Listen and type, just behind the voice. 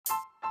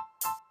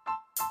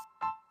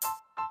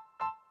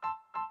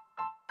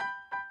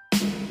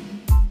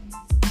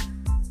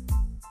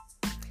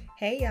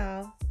Hey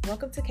y'all,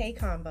 welcome to K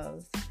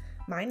Combos.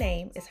 My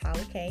name is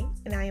Holly K,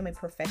 and I am a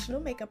professional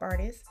makeup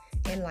artist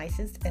and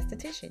licensed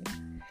esthetician.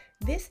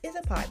 This is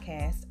a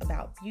podcast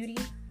about beauty,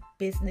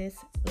 business,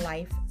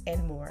 life,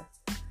 and more,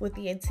 with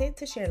the intent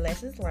to share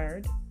lessons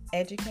learned,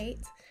 educate,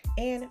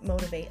 and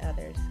motivate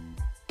others.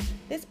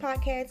 This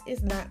podcast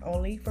is not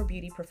only for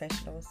beauty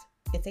professionals,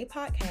 it's a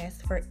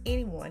podcast for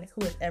anyone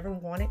who has ever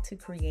wanted to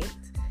create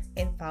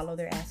and follow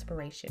their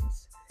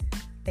aspirations.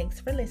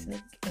 Thanks for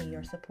listening and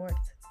your support.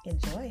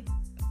 Enjoy.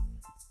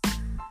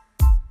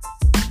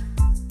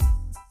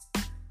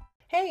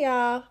 Hey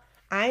y'all,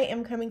 I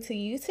am coming to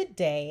you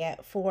today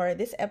for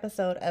this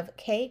episode of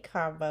K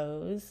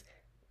Combos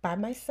by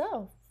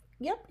myself.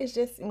 Yep, it's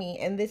just me,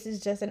 and this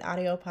is just an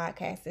audio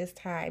podcast this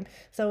time,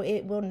 so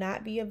it will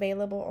not be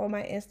available on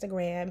my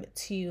Instagram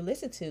to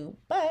listen to.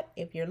 But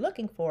if you're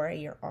looking for it,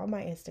 you're on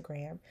my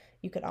Instagram,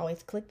 you can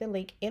always click the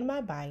link in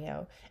my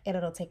bio, and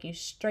it'll take you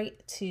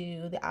straight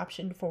to the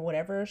option for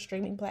whatever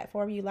streaming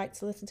platform you like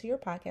to listen to your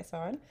podcast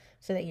on,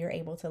 so that you're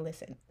able to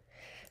listen.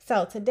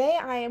 So today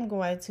I am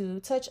going to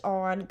touch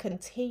on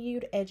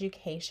continued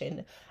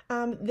education.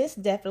 This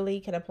definitely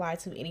can apply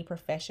to any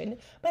profession,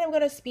 but I'm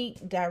going to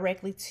speak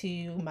directly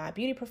to my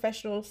beauty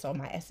professionals, so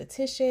my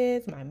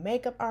estheticians, my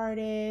makeup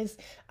artists,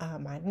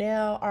 my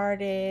nail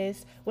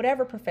artists,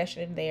 whatever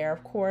profession there.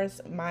 Of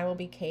course, mine will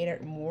be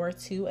catered more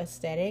to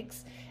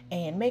aesthetics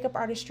and makeup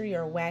artistry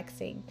or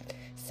waxing.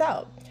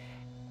 So,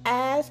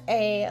 as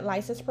a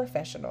licensed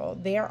professional,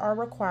 there are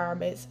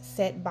requirements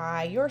set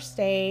by your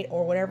state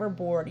or whatever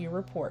board you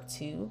report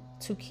to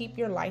keep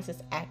your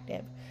license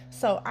active.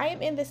 So I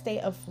am in the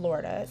state of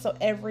Florida. So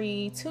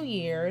every 2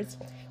 years,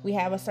 we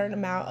have a certain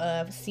amount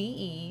of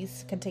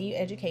CEs, continued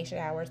education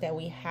hours, that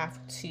we have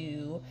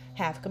to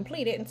have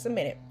completed and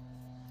submitted.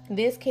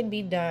 This can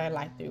be done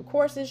like through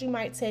courses you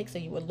might take. So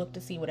you would look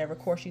to see whatever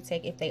course you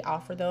take if they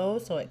offer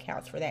those, so it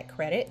counts for that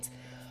credit.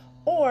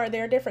 Or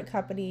there are different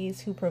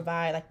companies who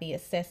provide like the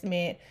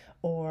assessment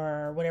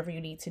or whatever you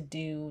need to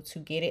do to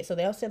get it. So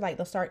they'll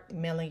start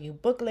mailing you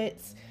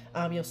booklets.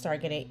 You'll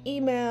start getting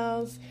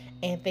emails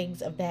and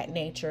things of that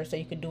nature. So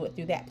you can do it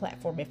through that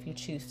platform if you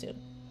choose to.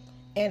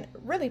 And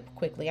really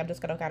quickly, I'm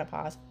just going to kind of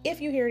pause. If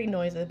you hear any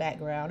noise in the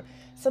background,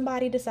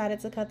 somebody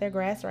decided to cut their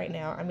grass right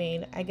now. I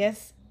mean, I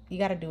guess you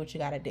got to do what you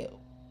got to do.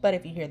 But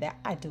if you hear that,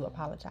 I do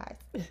apologize.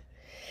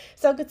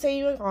 So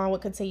continuing on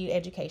with continued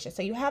education.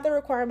 So you have the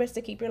requirements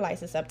to keep your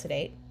license up to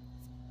date.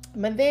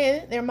 But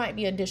then there might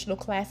be additional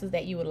classes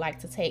that you would like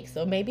to take.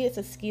 So maybe it's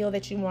a skill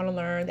that you want to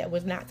learn that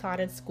was not taught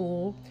in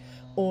school,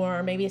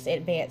 or maybe it's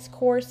advanced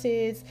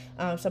courses.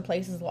 Some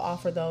places will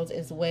offer those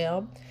as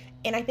well.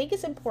 And I think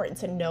it's important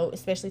to note,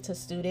 especially to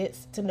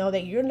students, to know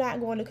that you're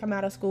not going to come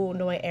out of school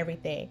knowing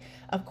everything.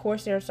 Of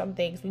course, there are some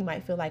things we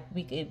might feel like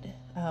we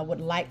would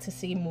like to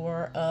see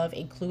more of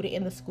included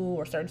in the school,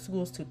 or certain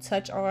schools to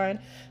touch on.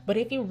 But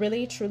if you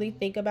really truly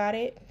think about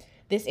it,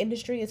 this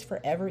industry is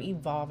forever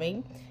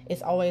evolving.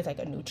 It's always like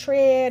a new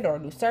trend or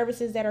new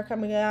services that are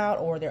coming out,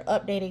 or they're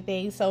updating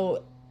things.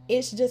 So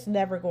it's just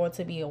never going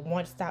to be a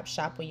one-stop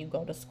shop when you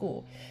go to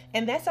school.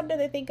 And that's something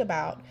to think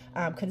about.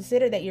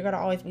 Consider that you're going to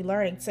always be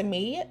learning. To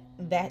me,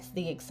 that's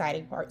the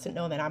exciting part, to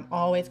know that I'm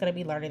always going to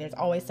be learning. There's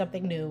always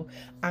something new.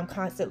 I'm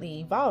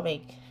constantly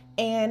evolving.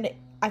 And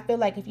I feel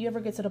like if you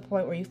ever get to the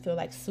point where you feel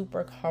like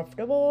super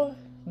comfortable,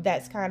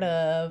 that's kind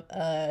of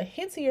a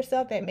hint to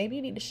yourself that maybe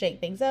you need to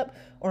shake things up,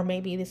 or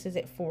maybe this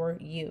isn't for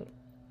you.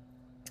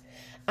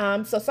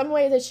 So some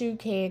ways that you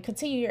can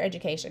continue your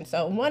education.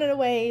 So one of the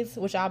ways,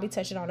 which I'll be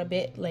touching on a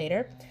bit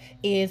later,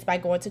 is by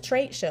going to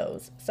trade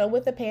shows. So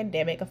with the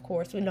pandemic, of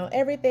course, we know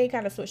everything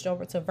kind of switched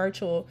over to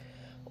virtual,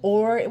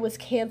 or it was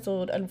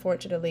canceled,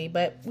 unfortunately,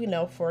 but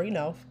for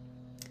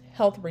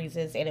health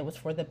reasons, and it was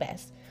for the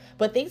best.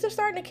 But things are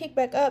starting to kick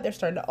back up. They're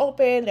starting to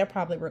open. They're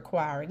probably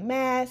requiring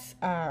masks.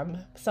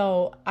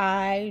 So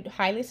I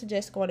highly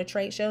suggest going to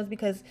trade shows,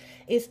 because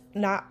it's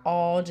not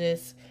all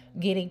just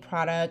getting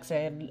products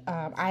and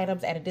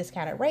items at a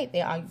discounted rate.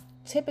 They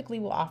typically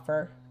will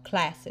offer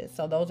classes.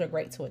 So those are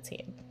great to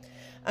attend.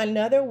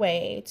 Another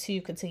way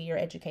to continue your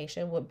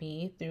education would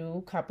be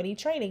through company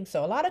training.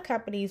 So a lot of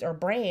companies or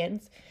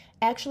brands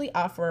actually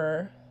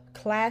offer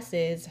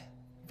classes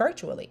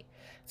virtually.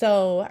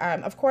 So,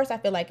 of course, I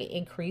feel like it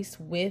increased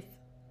with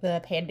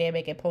the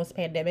pandemic and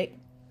post-pandemic.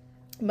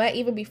 But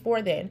even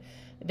before then,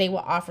 they will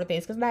offer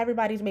things, because not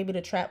everybody's maybe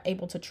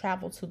able to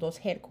travel to those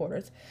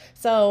headquarters.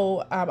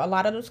 So a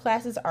lot of those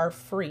classes are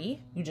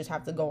free. You just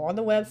have to go on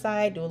the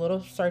website, do a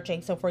little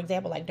searching. So, for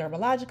example, like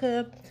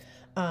Dermalogica,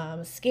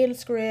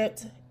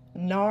 SkinScript,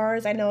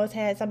 NARS, I know it's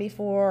had some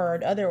before,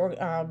 or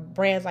other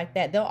brands like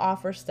that. They'll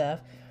offer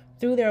stuff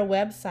through their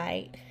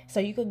website. So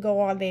you could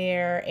go on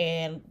there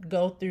and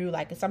go through,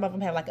 like, some of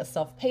them have like a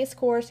self-paced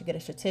course. You get a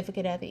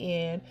certificate at the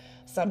end.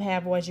 Some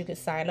have ones you could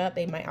sign up.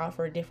 They might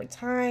offer different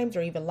times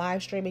or even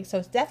live streaming. So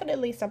it's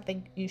definitely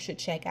something you should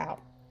check out.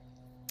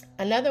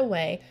 Another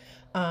way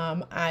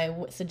I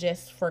would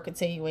suggest for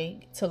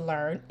continuing to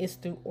learn is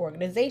through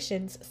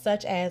organizations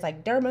such as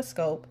like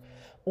Dermascope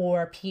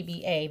or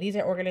PBA. These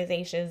are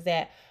organizations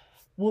that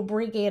will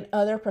bring in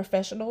other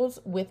professionals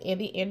within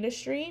the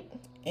industry,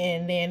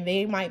 and then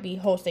they might be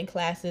hosting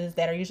classes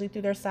that are usually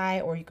through their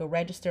site, or you can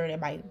register and it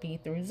might be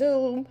through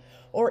Zoom,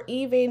 or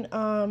even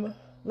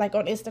like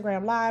on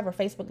Instagram Live or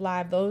Facebook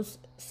Live, those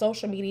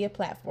social media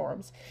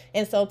platforms.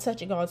 And so,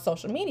 touching on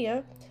social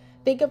media,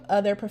 think of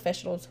other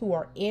professionals who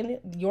are in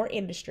your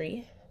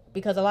industry,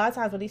 because a lot of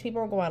times when these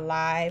people are going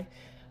live,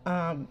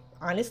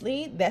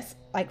 honestly, that's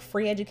like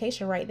free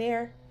education right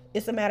there.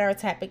 It's a matter of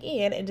tapping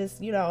in and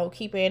just,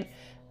 keeping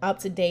up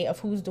to date of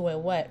who's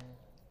doing what.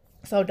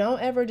 So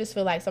don't ever just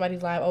feel like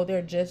somebody's like, oh,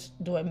 they're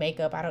just doing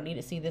makeup, I don't need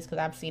to see this because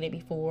I've seen it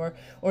before,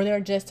 or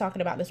they're just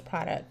talking about this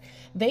product.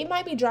 They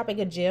might be dropping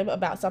a gem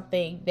about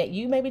something that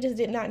you maybe just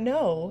did not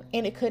know.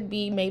 And it could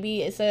be,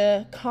 maybe it's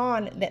a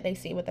con that they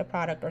see with the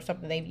product or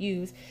something they've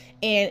used.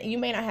 And you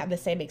may not have the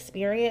same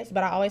experience,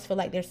 but I always feel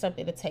like there's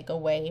something to take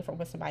away from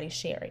what somebody's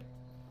sharing.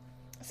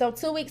 So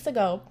 2 weeks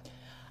ago,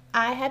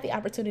 I had the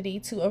opportunity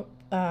to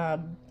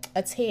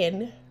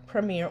attend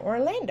Premiere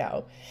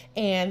Orlando.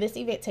 And this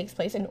event takes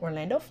place in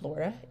Orlando,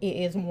 Florida. It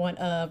is one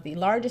of the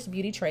largest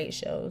beauty trade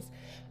shows.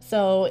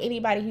 So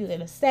anybody who's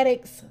in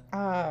aesthetics,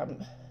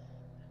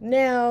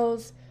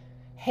 nails,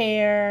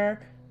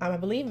 hair, I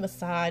believe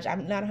massage,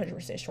 I'm not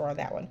 100% sure on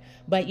that one.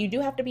 But you do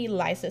have to be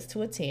licensed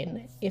to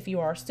attend. If you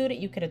are a student,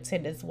 you can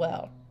attend as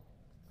well.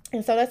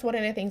 And so that's one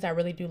of the things I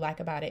really do like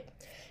about it.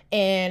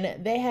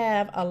 And they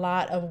have a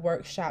lot of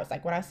workshops.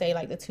 Like when I say,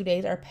 like, the 2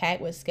 days are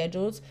packed with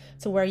schedules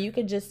to where you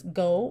can just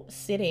go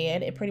sit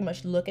in and pretty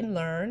much look and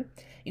learn.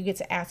 You get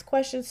to ask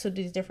questions to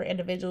these different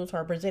individuals who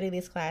are presenting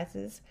these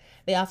classes.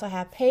 They also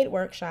have paid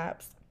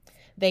workshops.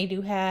 They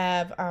do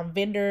have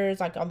vendors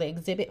like on the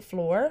exhibit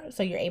floor.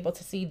 So you're able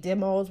to see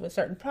demos with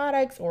certain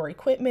products or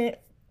equipment.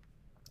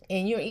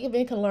 And you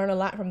even can learn a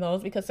lot from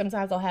those, because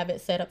sometimes they'll have it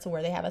set up to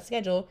where they have a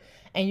schedule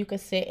and you can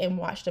sit and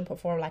watch them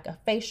perform like a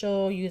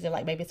facial, using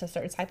like maybe it's a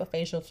certain type of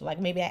facial. So like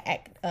maybe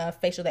a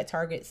facial that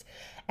targets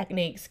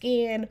acneic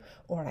skin,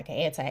 or like an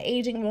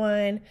anti-aging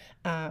one.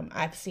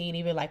 I've seen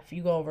even like if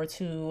you go over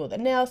to the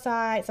nail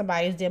side,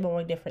 somebody's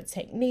demoing different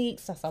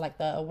techniques. I saw like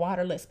the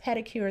waterless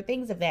pedicure,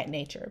 things of that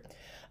nature.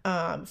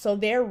 So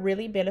they're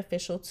really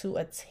beneficial to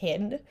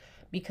attend,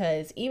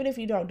 because even if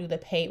you don't do the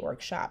paid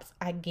workshops,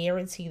 I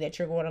guarantee that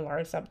you're going to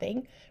learn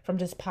something from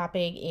just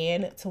popping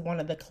in to one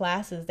of the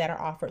classes that are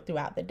offered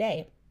throughout the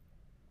day.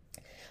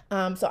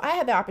 So I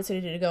had the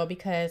opportunity to go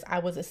because I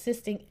was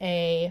assisting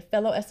a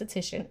fellow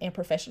esthetician and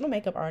professional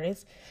makeup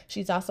artist.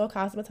 She's also a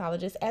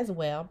cosmetologist as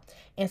well.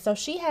 And so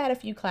she had a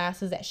few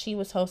classes that she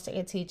was hosting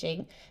and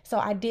teaching. So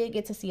I did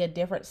get to see a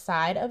different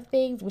side of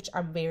things, which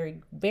I'm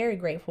very, very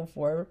grateful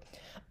for.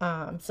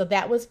 So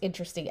that was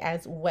interesting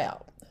as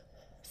well.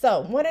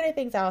 So one of the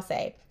things I'll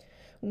say,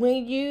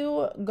 when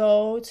you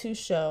go to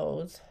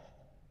shows,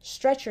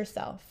 stretch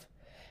yourself.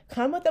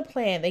 Come with a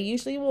plan. They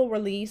usually will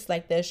release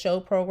like the show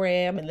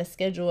program and the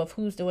schedule of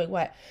who's doing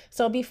what.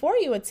 So before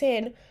you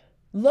attend,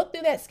 look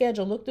through that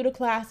schedule, look through the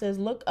classes,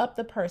 look up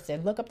the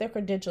person, look up their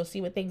credentials,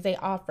 see what things they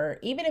offer.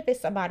 Even if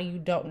it's somebody you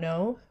don't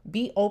know,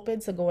 be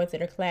open to going to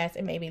their class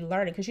and maybe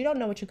learning, because you don't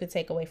know what you could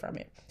take away from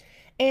it.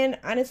 And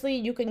honestly,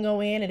 you can go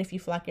in, and if you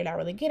feel like you're not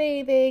really getting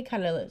anything,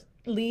 kind of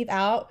leave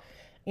out.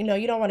 You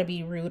don't want to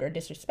be rude or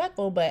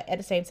disrespectful, but at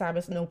the same time,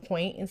 it's no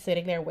point in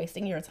sitting there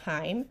wasting your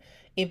time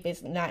if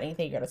it's not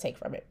anything you're going to take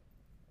from it.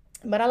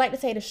 But I like to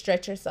say to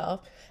stretch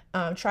yourself,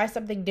 try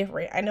something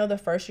different. I know the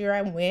first year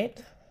I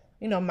went,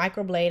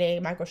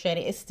 microblading, micro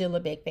shedding is still a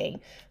big thing.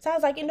 So I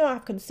was like,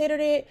 I've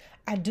considered it.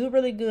 I do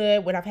really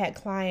good when I've had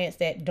clients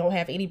that don't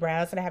have any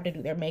brows and I have to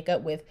do their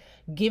makeup with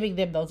giving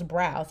them those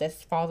brows. That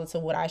falls into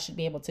what I should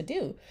be able to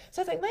do.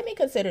 So I was like, let me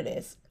consider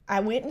this. I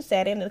went and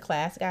sat in the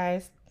class,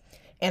 guys.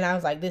 And I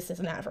was like, this is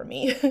not for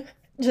me.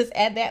 Just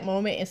at that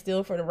moment, and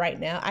still for the right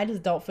now, I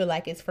just don't feel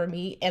like it's for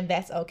me, and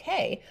that's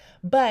okay.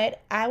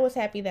 But I was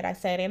happy that I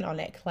sat in on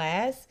that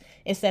class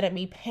instead of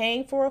me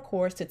paying for a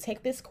course to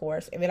take this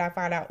course, and then I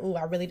find out,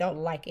 I really don't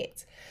like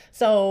it.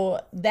 So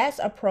that's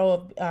a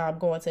pro of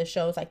going to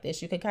shows like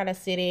this. You can kind of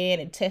sit in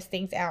and test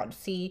things out and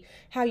see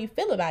how you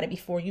feel about it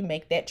before you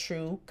make that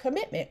true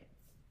commitment.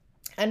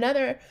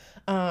 Another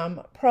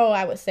pro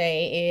I would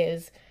say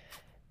is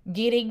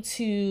getting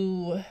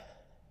to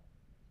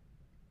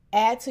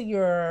add to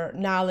your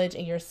knowledge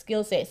and your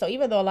skill set. So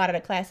even though a lot of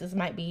the classes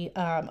might be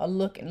a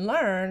look and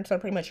learn, so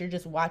pretty much you're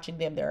just watching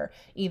them, they're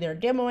either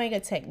demoing a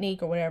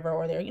technique or whatever,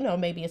 or they're,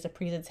 maybe it's a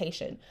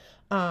presentation.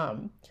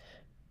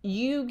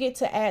 You get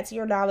to add to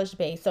your knowledge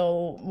base.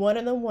 So one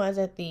of the ones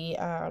at the,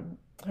 her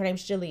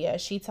name's Julia,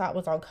 she taught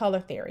was on color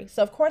theory.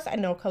 So of course I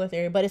know color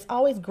theory, but it's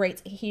always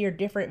great to hear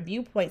different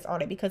viewpoints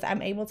on it, because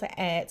I'm able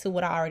to add to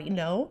what I already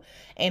know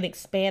and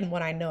expand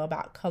what I know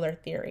about color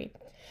theory.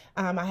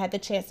 I had the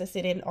chance to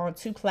sit in on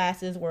 2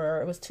 classes where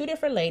it was 2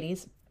 different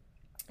ladies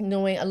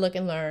doing a look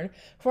and learn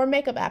for a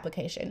makeup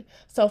application.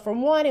 So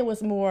from one, it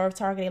was more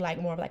targeting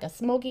more of like a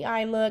smoky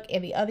eye look,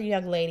 and the other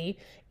young lady,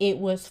 it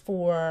was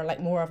for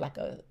like more of like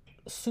a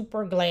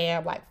super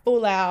glam, like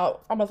full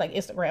out, almost like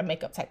Instagram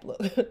makeup type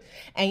look.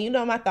 And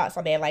my thoughts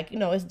on that, like,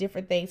 it's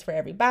different things for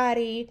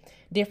everybody,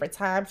 different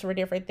times for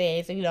different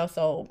things. And,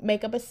 so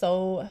makeup is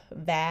so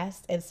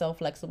vast and so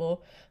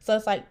flexible. So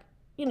it's like,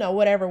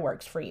 whatever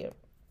works for you.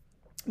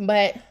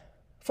 But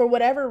for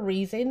whatever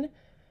reason,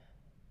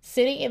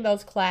 sitting in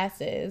those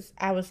classes,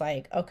 I was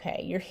like,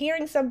 okay, you're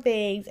hearing some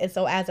things. And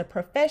so as a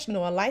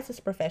professional, a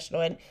licensed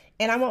professional, and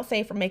I won't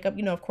say for makeup,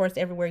 of course,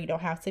 everywhere you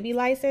don't have to be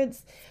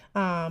licensed.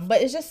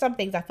 But it's just some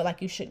things I feel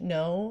like you should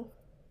know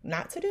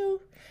not to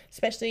do,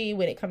 especially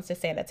when it comes to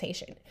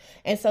sanitation.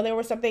 And so there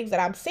were some things that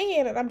I'm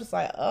seeing and I'm just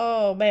like,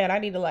 oh man, I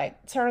need to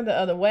like turn the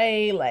other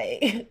way.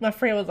 Like my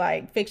friend was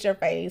like, fix your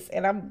face.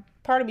 And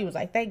part of me was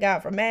like, thank God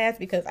for masks,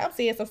 because I'm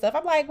seeing some stuff.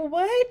 I'm like,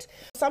 what?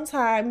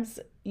 Sometimes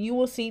you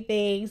will see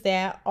things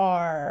that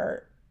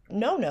are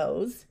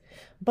no-nos,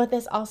 but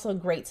that's also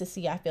great to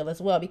see, I feel,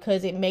 as well,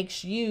 because it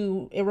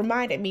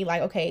reminded me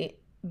like, okay,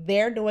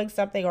 they're doing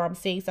something, or I'm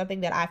seeing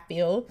something that I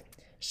feel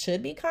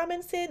should be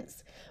common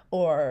sense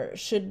or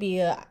should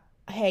be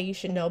hey, you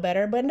should know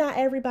better, but not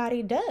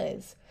everybody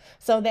does.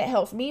 So that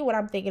helps me when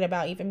I'm thinking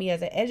about, even me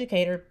as an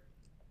educator,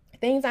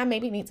 things I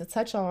maybe need to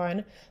touch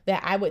on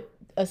that I would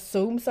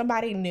assume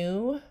somebody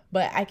knew,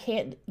 but I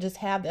can't just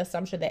have the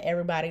assumption that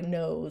everybody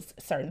knows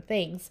certain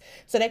things.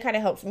 So that kind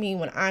of helps me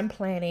when I'm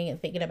planning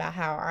and thinking about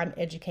how I'm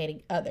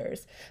educating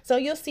others. So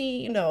you'll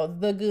see,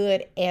 the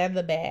good and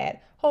the bad,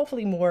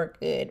 hopefully more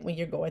good when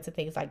you're going to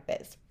things like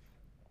this.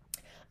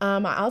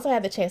 I also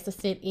had the chance to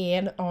sit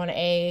in on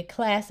a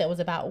class that was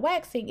about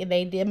waxing, and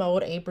they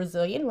demoed a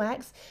Brazilian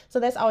wax. So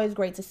that's always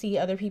great to see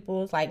other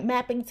people's like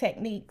mapping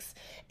techniques.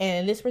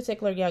 And this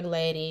particular young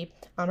lady,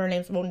 her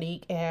name's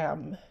Monique,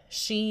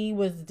 she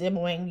was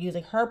demoing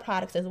using her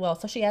products as well.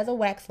 So she has a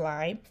wax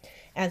line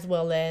as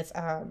well as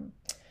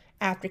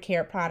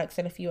aftercare products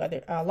and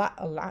a lot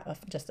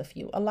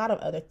of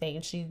other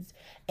things.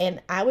 And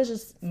I was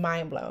just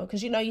mind blown,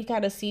 because you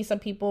kind of see some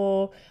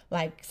people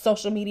like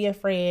social media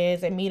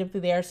friends and meet them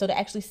through there. So to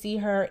actually see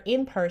her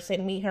in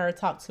person, meet her,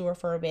 talk to her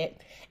for a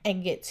bit,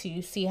 and get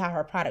to see how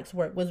her products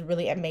work was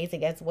really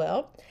amazing as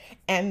well.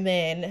 And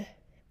then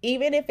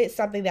even if it's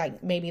something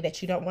that maybe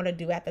that you don't want to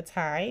do at the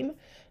time,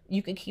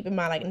 you can keep in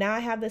mind, like, now I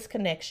have this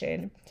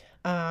connection,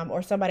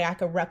 or somebody I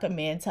could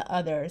recommend to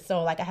others.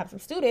 So like I have some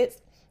students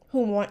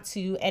who want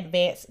to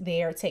advance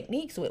their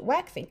techniques with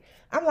waxing.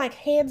 I'm like,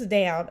 hands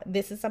down,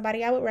 this is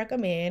somebody I would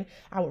recommend.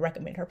 I would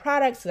recommend her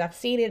products because I've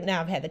seen it. Now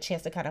I've had the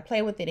chance to kind of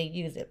play with it and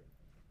use it.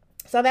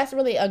 So that's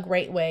really a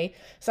great way.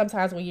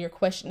 Sometimes when you're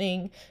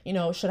questioning,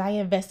 should I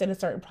invest in a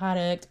certain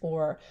product,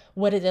 or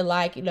what is it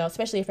like,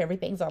 especially if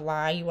everything's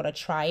online, you want to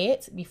try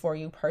it before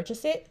you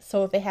purchase it.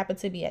 So if they happen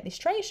to be at these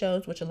trade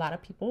shows, which a lot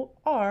of people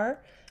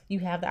are,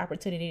 you have the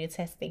opportunity to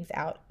test things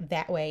out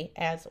that way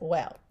as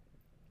well.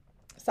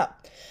 So,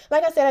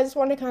 like I said, I just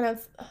wanted to kind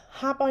of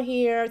hop on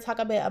here, talk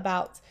a bit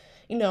about,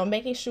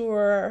 making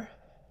sure,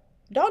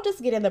 don't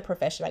just get in the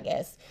profession, I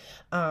guess,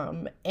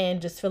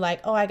 and just feel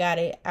like, oh, I got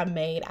it, I'm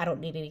made, I don't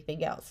need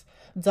anything else.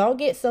 Don't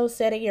get so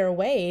set in your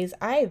ways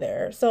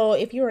either. So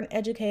if you're an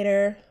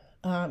educator,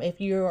 if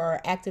you are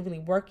actively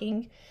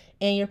working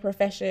in your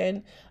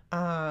profession,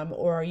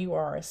 or you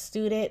are a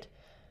student,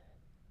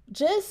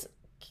 just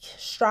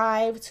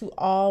strive to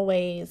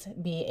always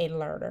be a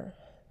learner.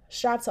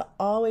 Strive to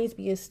always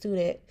be a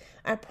student.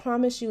 I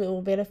promise you it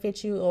will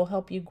benefit you. It will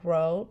help you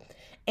grow.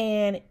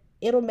 And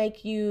it'll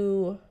make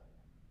you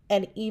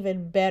an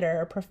even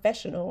better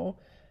professional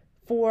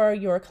for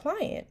your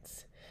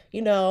clients. A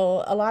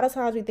lot of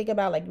times we think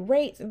about like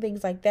rates and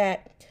things like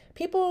that.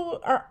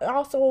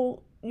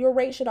 Your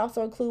rate should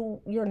also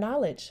include your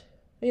knowledge.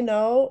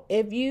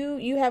 If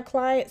you have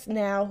clients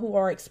now who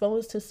are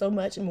exposed to so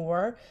much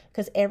more,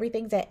 because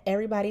everything's at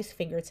everybody's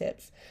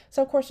fingertips.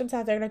 So of course,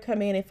 sometimes they're going to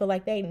come in and feel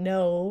like they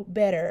know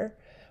better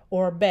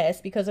or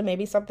best because of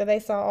maybe something they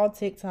saw on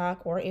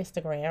TikTok or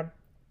Instagram.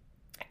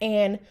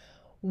 And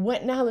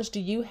what knowledge do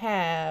you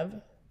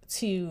have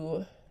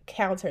to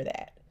counter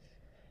that?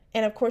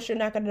 And of course, you're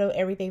not going to know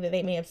everything that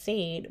they may have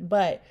seen,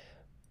 but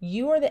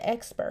you are the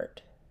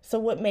expert. So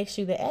what makes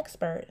you the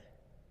expert?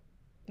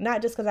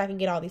 Not just because I can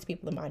get all these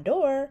people in my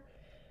door,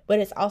 but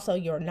it's also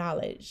your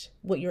knowledge,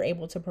 what you're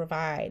able to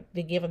provide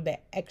to give them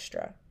that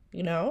extra.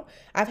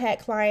 I've had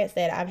clients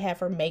that I've had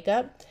for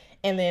makeup,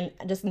 and then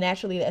just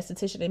naturally the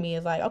esthetician in me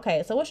is like,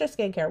 okay, so what's your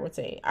skincare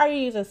routine? Are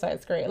you using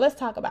sunscreen? Let's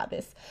talk about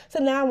this. So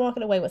now I'm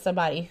walking away with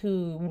somebody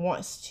who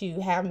wants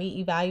to have me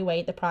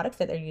evaluate the products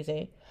that they're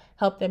using,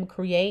 help them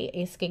create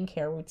a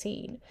skincare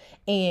routine.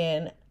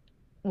 And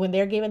when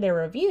they're giving their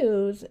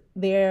reviews,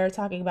 they're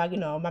talking about,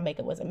 my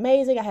makeup was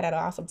amazing. I had an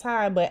awesome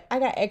time, but I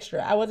got extra.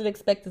 I wasn't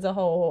expected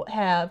to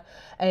have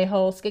a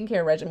whole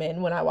skincare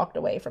regimen when I walked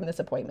away from this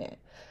appointment.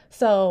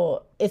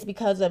 So it's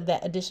because of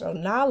that additional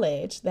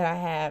knowledge that I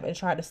have and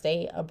try to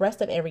stay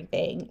abreast of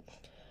everything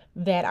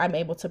that I'm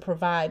able to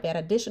provide that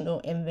additional,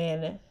 and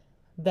then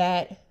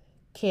that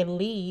can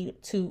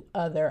lead to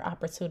other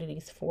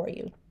opportunities for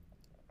you.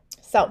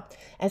 So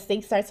as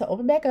things start to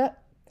open back up,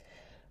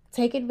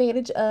 Take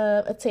advantage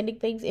of attending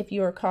things if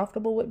you are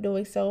comfortable with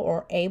doing so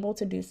or able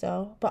to do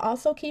so. But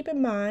also keep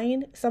in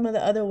mind some of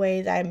the other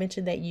ways I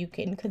mentioned that you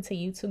can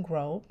continue to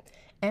grow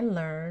and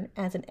learn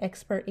as an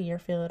expert in your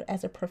field,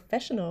 as a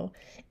professional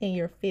in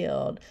your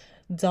field.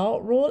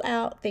 Don't rule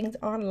out things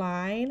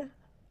online.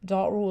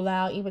 Don't rule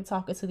out even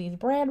talking to these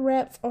brand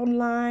reps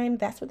online.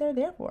 That's what they're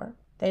there for.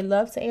 They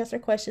love to answer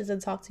questions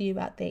and talk to you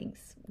about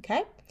things.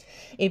 Okay?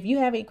 If you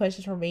have any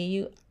questions for me,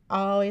 you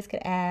always can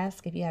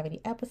ask. If you have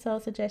any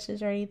episode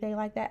suggestions or anything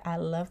like that, I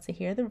love to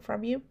hear them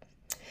from you.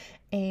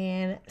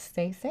 And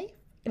stay safe.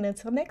 And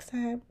until next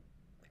time,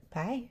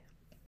 bye.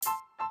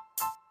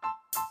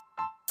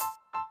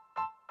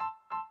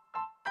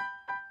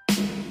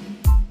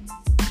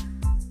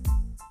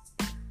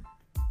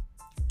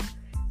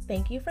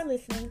 Thank you for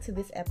listening to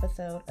this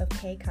episode of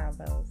K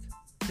Convos.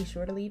 Be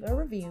sure to leave a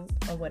review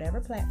on whatever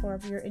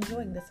platform you're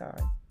enjoying this on.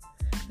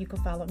 You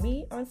can follow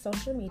me on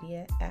social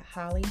media at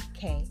Holly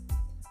K.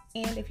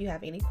 And if you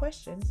have any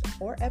questions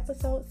or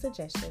episode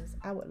suggestions,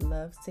 I would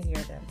love to hear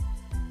them.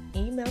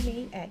 Email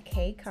me at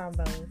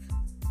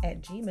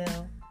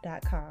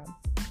kconvos@gmail.com.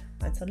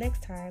 Until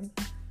next time,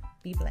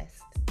 be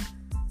blessed.